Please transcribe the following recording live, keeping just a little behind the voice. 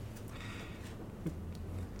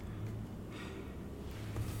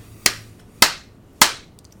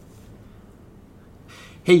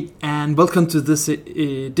Hey, and welcome to this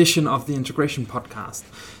edition of the Integration Podcast.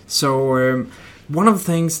 So, one of the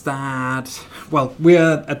things that,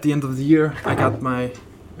 we're at the end of the year. I got my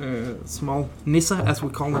small Nisse, as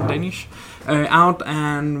we call it in Danish, out,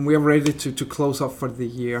 and we're ready to close off for the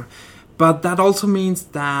year. But that also means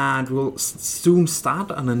that we'll soon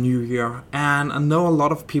start on a new year, and I know a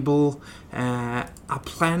lot of people are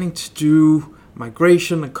planning to do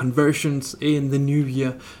migration and conversions in the new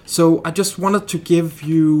year. So I just wanted to give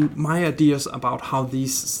you my ideas about how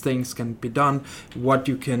these things can be done, what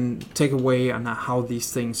you can take away, and how these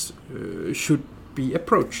things should be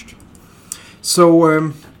approached.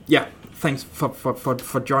 So thanks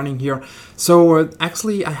for joining here. So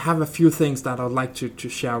actually I have a few things that I'd like to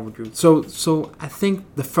share with you. So I think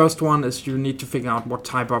the first one is you need to figure out what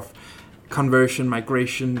type of conversion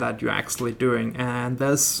migration that you're actually doing, and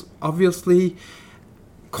there's obviously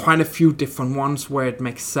quite a few different ones where it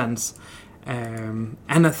makes sense, and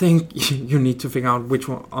I think you need to figure out which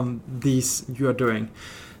one on these you're doing.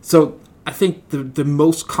 So I think the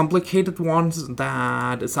most complicated ones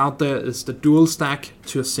that is out there is the dual stack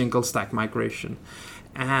to a single stack migration,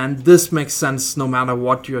 and this makes sense no matter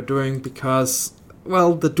what you're doing because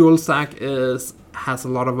the dual stack has a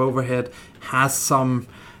lot of overhead, has some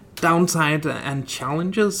downside and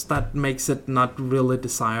challenges that makes it not really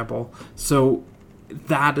desirable. So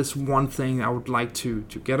that is one thing I would like to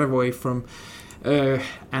get away from.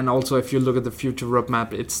 And also, if you look at the future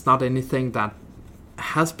roadmap, it's not anything that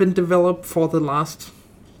has been developed for the last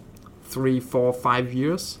 3, 4, 5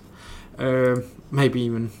 years, maybe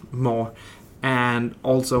even more. And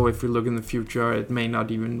also, if you look in the future, it may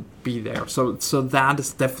not even be there. So that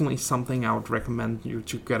is definitely something I would recommend you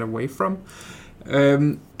to get away from.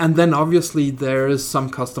 And then obviously there is some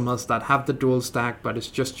customers that have the dual stack, but it's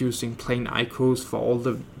just using plain IQOS for all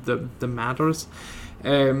the matters.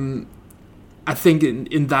 I think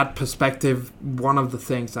in that perspective, one of the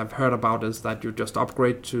things I've heard about is that you just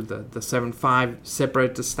upgrade to the 7.5,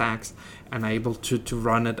 separate the stacks, and are able to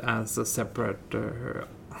run it as a separate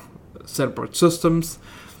systems.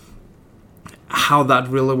 How that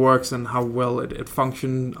really works and how well it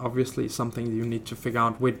functions, obviously something you need to figure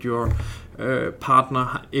out with your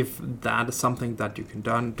partner. If that is something that you can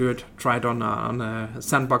do it. Try it on a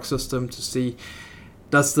sandbox system to see,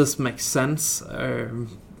 does this make sense?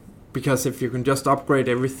 Because if you can just upgrade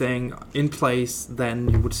everything in place, then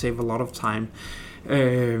you would save a lot of time.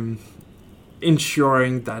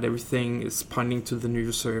 Ensuring that everything is pointing to the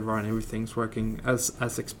new server and everything's working as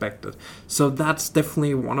expected. So that's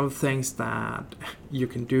definitely one of the things that you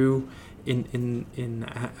can do in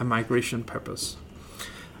a migration purpose.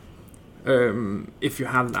 If you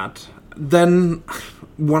have that. Then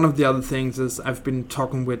one of the other things is I've been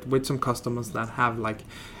talking with some customers that have like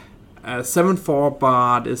a 7.4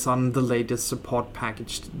 but is on the latest support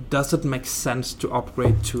package. Does it make sense to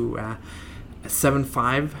upgrade to a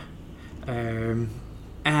 7.5?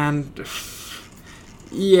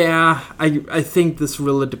 I think this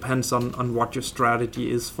really depends on what your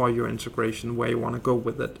strategy is for your integration, where you want to go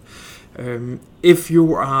with it. If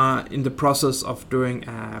you are in the process of doing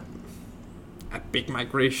a big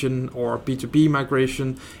migration or B2B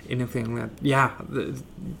migration, anything like that,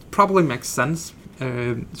 probably makes sense.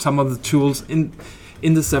 Some of the tools in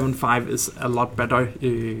the 7.5 is a lot better.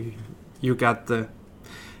 You got the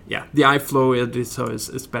iFlow editor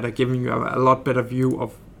is better, giving you a lot better view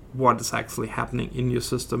of what is actually happening in your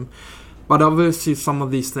system. But obviously some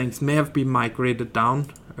of these things may have been migrated down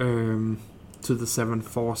to the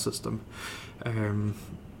 7.4 system.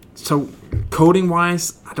 So coding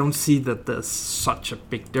wise, I don't see that there's such a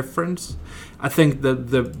big difference. I think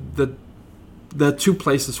the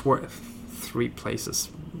three places,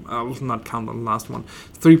 I will not count on the last one,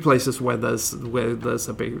 3 places where there's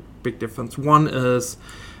a big difference. One is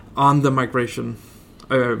on the migration,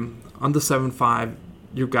 on the 7.5,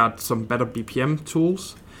 you got some better BPM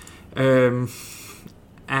tools, and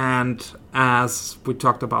as we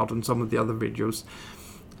talked about in some of the other videos,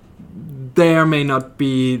 there may not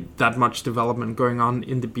be that much development going on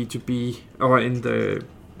in the B2B or in the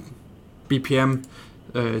BPM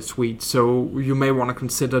suite. So you may want to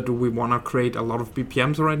consider, do we want to create a lot of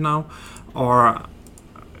BPMs right now, or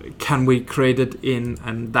can we create it in,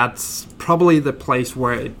 and that's probably the place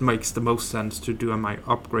where it makes the most sense to do a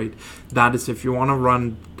upgrade. That is, if you want to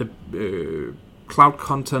run the cloud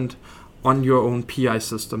content on your own PI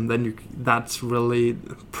system, then that's really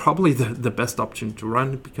probably the best option to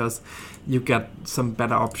run, because you get some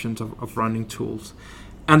better options of running tools.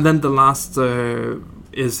 And then the last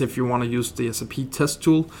is if you want to use the SAP test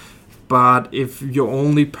tool, but if your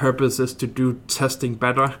only purpose is to do testing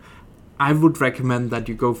better, I would recommend that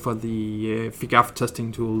you go for the FIGAF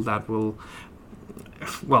testing tool that will,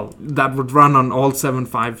 that would run on all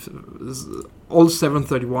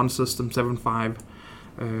 731 systems, 7.5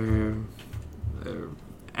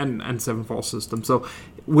 and 7.4 systems. So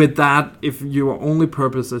with that, if your only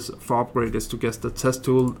purpose is for upgrade is to get the test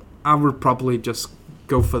tool, I would probably just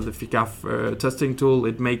go for the FIGAF testing tool.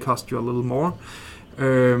 It may cost you a little more,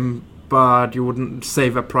 but you wouldn't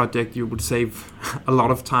save a project. You would save a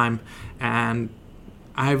lot of time, and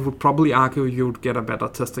I would probably argue you would get a better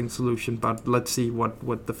testing solution, but let's see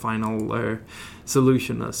what the final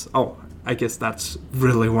solution is. Oh, I guess that's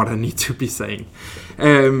really what I need to be saying.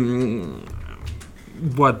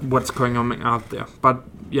 What's going on out there. But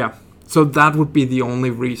yeah, so that would be the only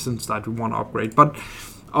reasons that we want to upgrade. But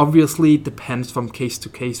obviously it depends from case to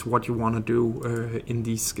case what you want to do in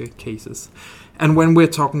these cases. And when we're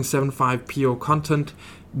talking 7.5 PO content,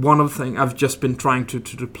 one of the things I've just been trying to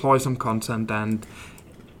deploy some content, and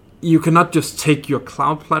you cannot just take your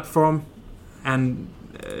cloud platform and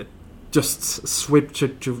just switch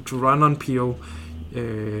it to run on PO.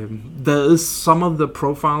 There is some of the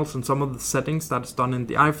profiles and some of the settings that's done in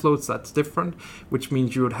the iFlows that's different, which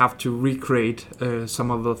means you would have to recreate some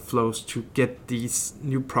of the flows to get these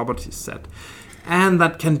new properties set. And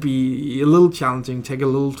that can be a little challenging, take a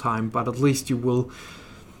little time, but at least you will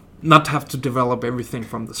not have to develop everything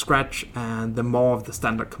from the scratch, and the more of the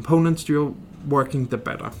standard components you're working, the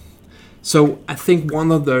better. So I think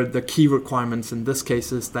one of the key requirements in this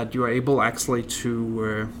case is that you are able actually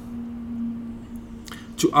to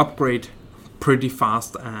upgrade pretty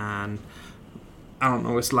fast, and I don't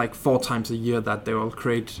know, it's like 4 times a year that they will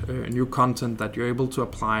create new content that you're able to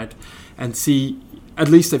apply it and see, at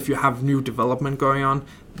least if you have new development going on,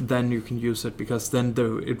 then you can use it, because then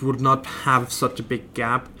it would not have such a big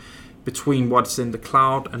gap between what's in the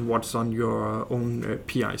cloud and what's on your own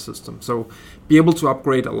PI system. So be able to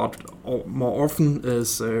upgrade a lot more often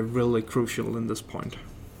is really crucial in this point.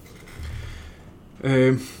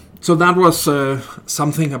 So that was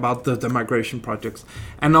something about the migration projects.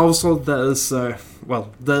 And also there's the,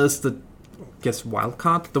 I guess,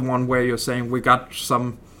 wildcard, the one where you're saying we got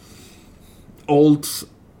some old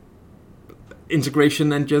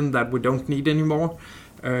integration engine that we don't need anymore,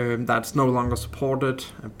 that's no longer supported,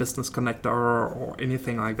 a business connector or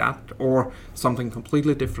anything like that, or something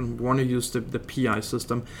completely different. We want to use the PI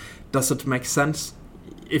system. Does it make sense?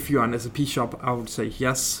 If you're an SAP shop, I would say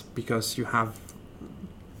yes, because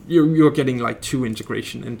you're getting like 2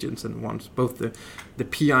 integration engines in one, both the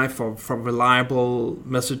PI for reliable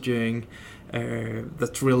messaging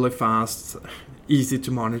that's really fast, easy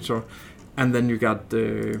to monitor, and then you got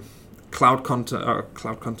the cloud content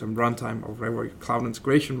runtime, or whatever, cloud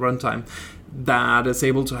integration runtime, that is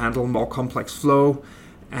able to handle more complex flow,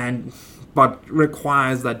 but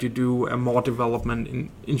requires that you do more development in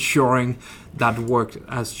ensuring that works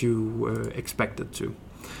as you expect it to.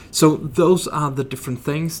 So those are the different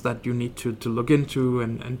things that you need to look into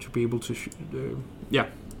and to be able to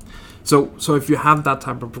So if you have that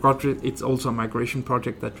type of project, it's also a migration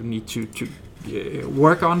project that you need to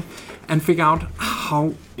work on and figure out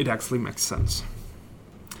how it actually makes sense.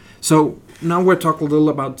 So now we're talking a little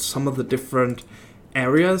about some of the different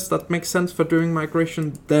areas that make sense for doing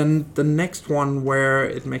migration. Then the next one where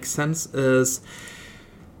it makes sense is,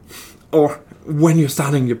 or when you're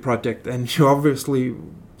starting your project, and you obviously,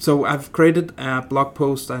 so I've created a blog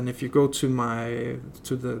post, and if you go to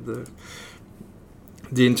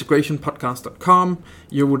the integrationpodcast.com,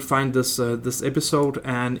 you would find this episode,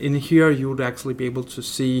 and in here you would actually be able to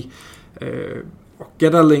see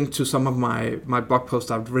get a link to some of my blog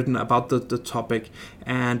posts I've written about the topic,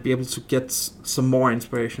 and be able to get some more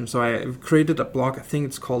inspiration. So I've created a blog, I think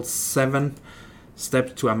it's called 7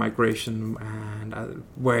 Steps to a Migration, and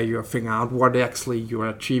where you're figuring out what actually you're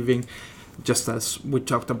achieving, just as we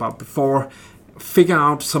talked about before. Figure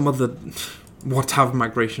out some of the what type of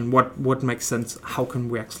migration, what makes sense, how can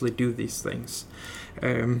we actually do these things.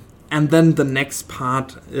 And then the next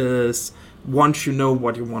part is, once you know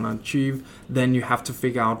what you want to achieve, then you have to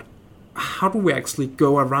figure out how do we actually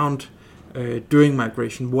go around doing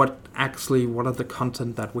migration, what are the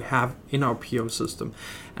content that we have in our PO system,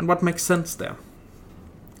 and what makes sense there.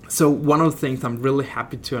 So one of the things I'm really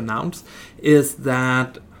happy to announce is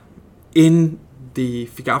that in the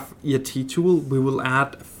FIGAF ERT tool, we will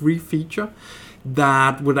add a free feature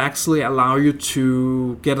that would actually allow you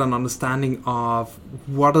to get an understanding of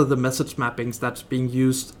what are the message mappings that's being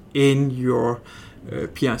used in your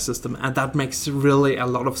PI system. And that makes really a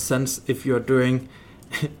lot of sense if you're doing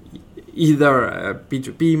either a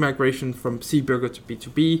B2B migration from cBurger to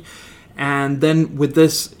B2B. And then with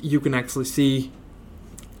this, you can actually see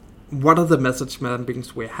what are the message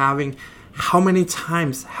mappings we're having, how many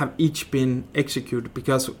times have each been executed,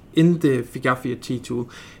 because in the figureERT tool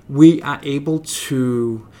we are able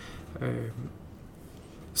to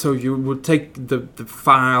so you would take the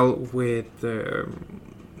file with the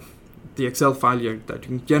Excel file that you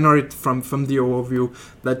can generate from the overview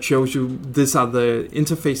that shows you these are the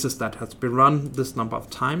interfaces that has been run this number of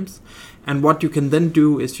times. And what you can then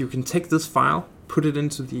do is you can take this file, put it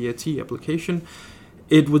into the ERT application.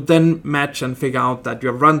 It would then match and figure out that you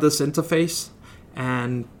have run this interface.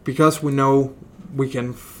 And because we know we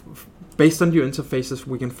can, based on your interfaces,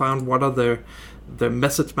 we can find what are the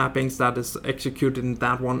message mappings that is executed in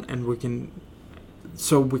that one, and we can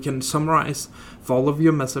summarize for all of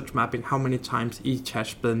your message mapping how many times each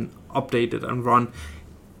has been updated and run,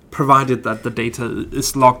 provided that the data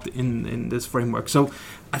is logged in this framework. So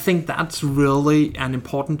I think that's really an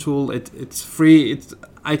important tool. It's free.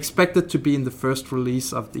 I expect it to be in the first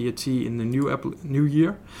release of the ERT in the new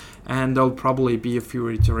year, and there'll probably be a few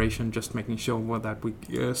iterations just making sure that we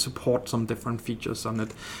support some different features on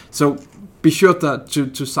it. So be sure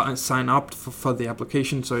to sign up for the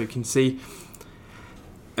application so you can see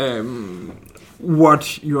what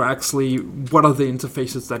are the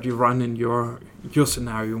interfaces that you run in your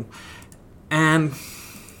scenario. And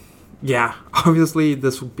yeah, obviously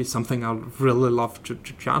this would be something I'd really love to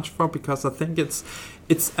charge for, because I think it's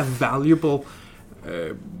a valuable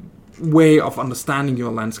way of understanding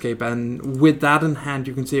your landscape. And with that in hand,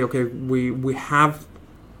 you can say, okay, we have,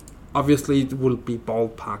 obviously it will be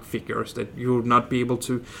ballpark figures that you will not be able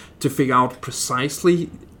to figure out precisely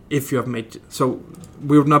if you have made, so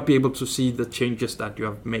we will not be able to see the changes that you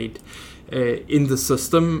have made in the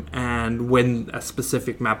system and when a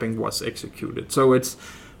specific mapping was executed. So it's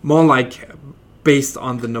more like based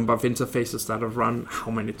on the number of interfaces that have run,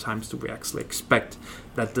 how many times do we actually expect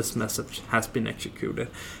that this message has been executed.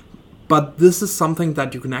 But this is something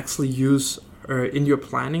that you can actually use in your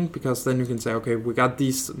planning, because then you can say, okay, we got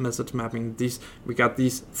these message mapping, we got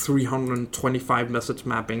these 325 message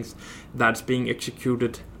mappings that's being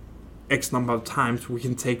executed X number of times. We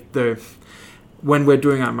can take when we're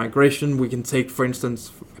doing our migration, we can take, for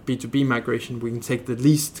instance, B2B migration, we can take the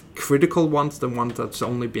least critical ones, the ones that's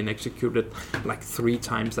only been executed like 3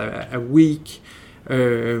 times a week,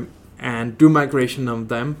 and do migration of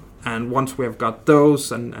them. And once we have got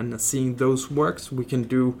those and seeing those works, we can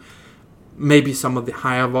do maybe some of the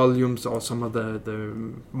higher volumes or some of the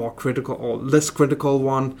more critical or less critical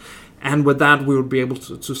one. And with that, we will be able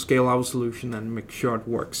to scale our solution and make sure it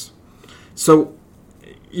works. So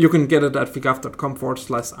you can get it at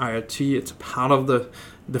figureART.com/IRT. It's part of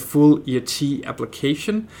the full ERT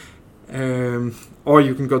application. Or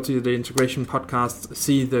you can go to the integration podcast,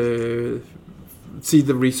 see the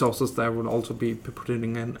resources there. Will also be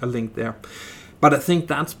putting in a link there. But I think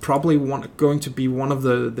that's probably going to be one of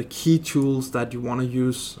the key tools that you want to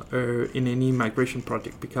use in any migration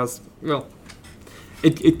project, because, well,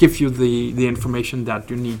 it gives you the information that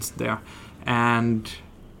you need there. And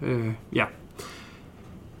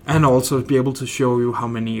and also be able to show you how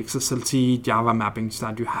many XSLT Java mappings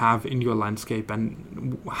that you have in your landscape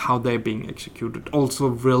and how they're being executed. Also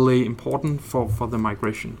really important for the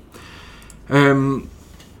migration.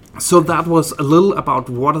 So that was a little about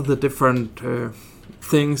what are the different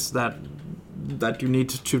things that you need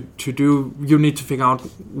to do. You need to figure out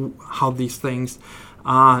how these things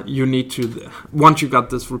are. You need to, once you got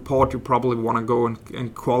this report, you probably want to go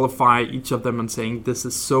and qualify each of them and saying this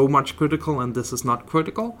is so much critical and this is not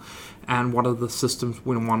critical, and what are the systems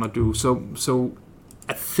we want to do. So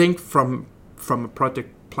I think from a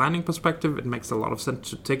project planning perspective, it makes a lot of sense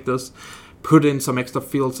to take this, put in some extra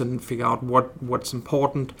fields and figure out what's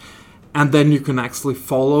important, and then you can actually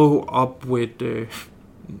follow up with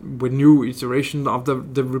new iteration of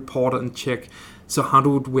the report and check. So how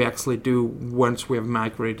do we actually do once we have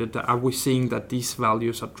migrated? Are we seeing that these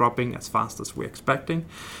values are dropping as fast as we're expecting,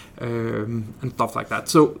 and stuff like that?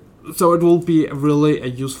 So it will be really a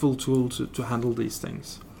useful tool to handle these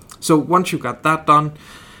things. So once you got that done,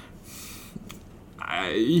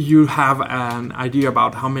 you have an idea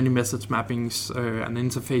about how many message mappings and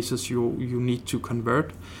interfaces you need to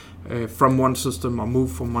convert from one system or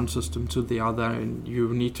move from one system to the other, and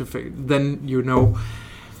you need to then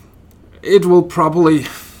it will probably,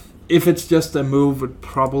 if it's just a move, it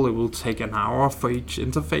probably will take an hour for each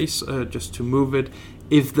interface just to move it.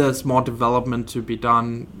 If there's more development to be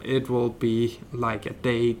done, it will be like a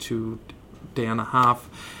day to day and a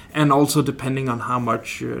half. And also depending on how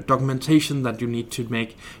much documentation that you need to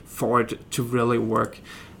make for it to really work.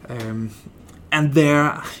 And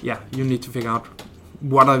there, you need to figure out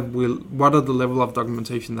what are the level of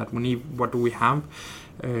documentation that we need, what do we have.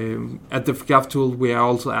 At the FreeGraph tool, we are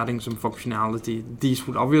also adding some functionality. These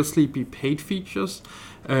would obviously be paid features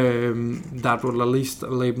that will at least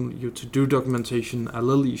enable you to do documentation a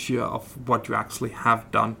little easier of what you actually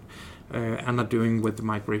have done and are doing with the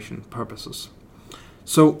migration purposes.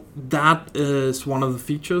 So that is one of the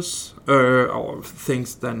features or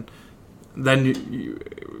things. Then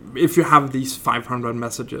if you have these 500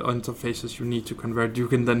 message interfaces you need to convert, you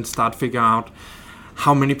can then start figuring out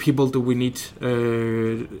how many people do we need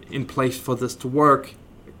in place for this to work,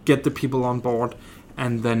 get the people on board,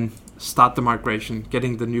 and then start the migration,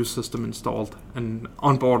 getting the new system installed, and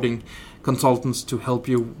onboarding consultants to help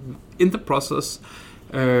you in the process.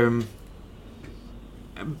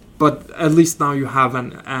 But at least now you have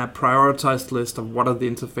a prioritized list of what are the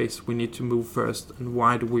interfaces we need to move first, and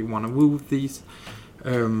why do we want to move these.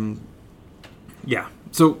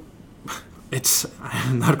 So it's,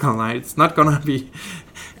 I'm not gonna lie, it's not gonna be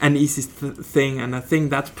an easy thing, and I think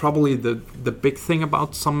that's probably the big thing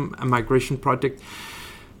about some migration project,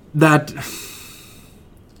 that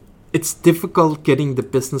it's difficult getting the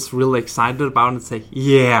business really excited about it and say,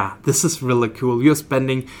 yeah, this is really cool. You're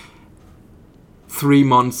spending 3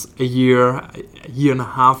 months, a year and a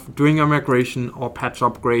half doing a migration or patch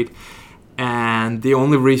upgrade, and the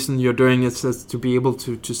only reason you're doing it is to be able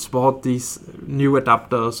to support these new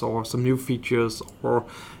adapters or some new features, or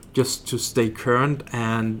just to stay current,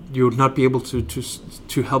 and you would not be able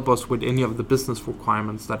to help us with any of the business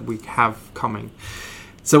requirements that we have coming.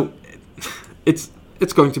 So it's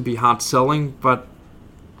going to be hard selling, but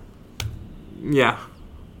yeah,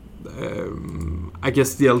 I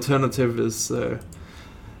guess the alternative is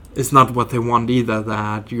not what they want either,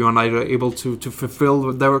 that you are neither able to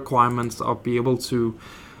fulfill their requirements or be able to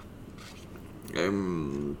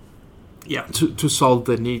solve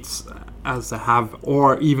the needs as they have,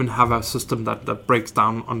 or even have a system that breaks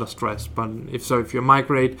down under stress. But if you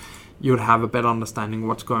migrate, you'd have a better understanding of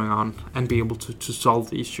what's going on and be able to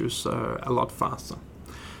solve the issues a lot faster.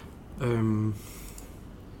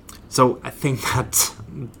 So I think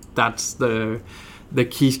that's the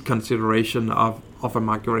key consideration of a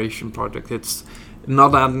migration project. It's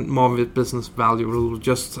not adding more of a business value. It will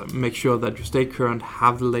just make sure that you stay current,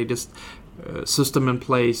 have the latest system in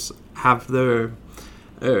place, have the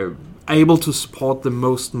able to support the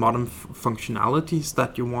most modern functionalities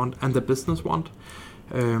that you want and the business want,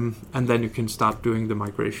 and then you can start doing the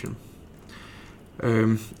migration.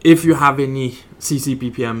 If you have any CC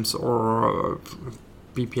BPMs or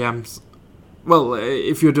BPMs, well,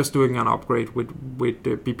 if you're just doing an upgrade with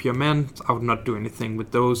BPMN, I would not do anything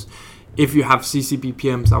with those. If you have CC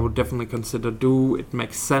BPMs, I would definitely consider, do it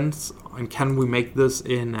make sense, and can we make this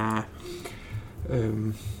in a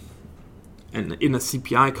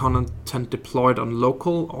CPI content deployed on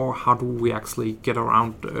local, or how do we actually get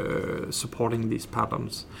around supporting these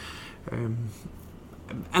patterns?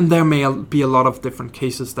 And there may be a lot of different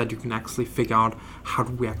cases that you can actually figure out how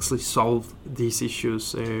do we actually solve these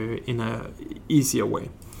issues in a easier way.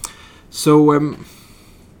 So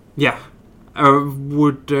I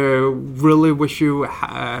would really wish you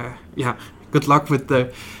good luck with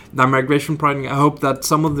the migration project. I hope that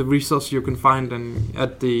some of the resources you can find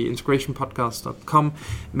at the integrationpodcast.com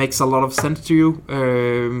makes a lot of sense to you.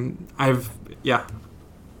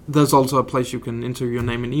 There's also a place you can enter your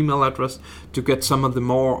name and email address to get some of the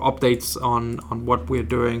more updates on what we're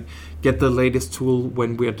doing, get the latest tool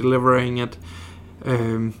when we're delivering it,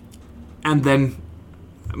 and then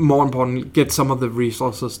more importantly, get some of the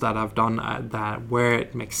resources that I've done that where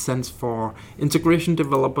it makes sense for integration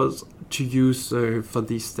developers to use for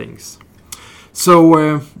these things.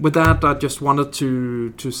 So with that, I just wanted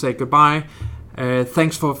to say goodbye.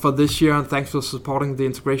 Thanks for this year, and thanks for supporting the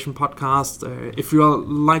Integration Podcast. If you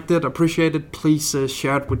liked it, appreciate it, please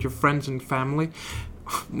share it with your friends and family.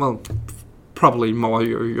 Well, probably more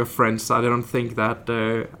your friends. I don't think that...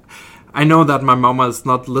 I know that my mama is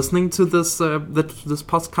not listening to this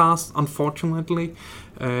podcast, unfortunately,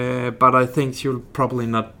 but I think she'll probably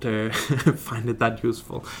not find it that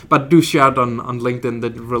useful. But do share it on LinkedIn.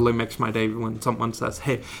 That really makes my day when someone says,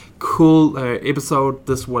 "Hey, cool episode.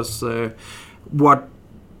 This was what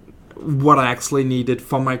I actually needed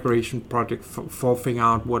for migration project for figuring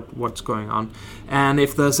out what's going on." And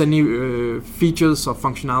if there's any features or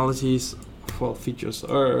functionalities,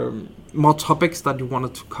 or more topics that you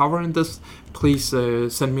wanted to cover in this, please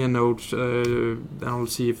send me a note, and I'll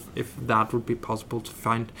see if that would be possible to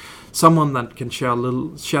find someone that can shed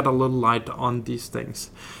a little light on these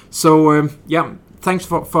things. So thanks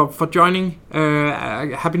for joining.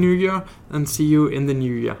 Happy New Year, and see you in the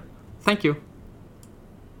new year. Thank you.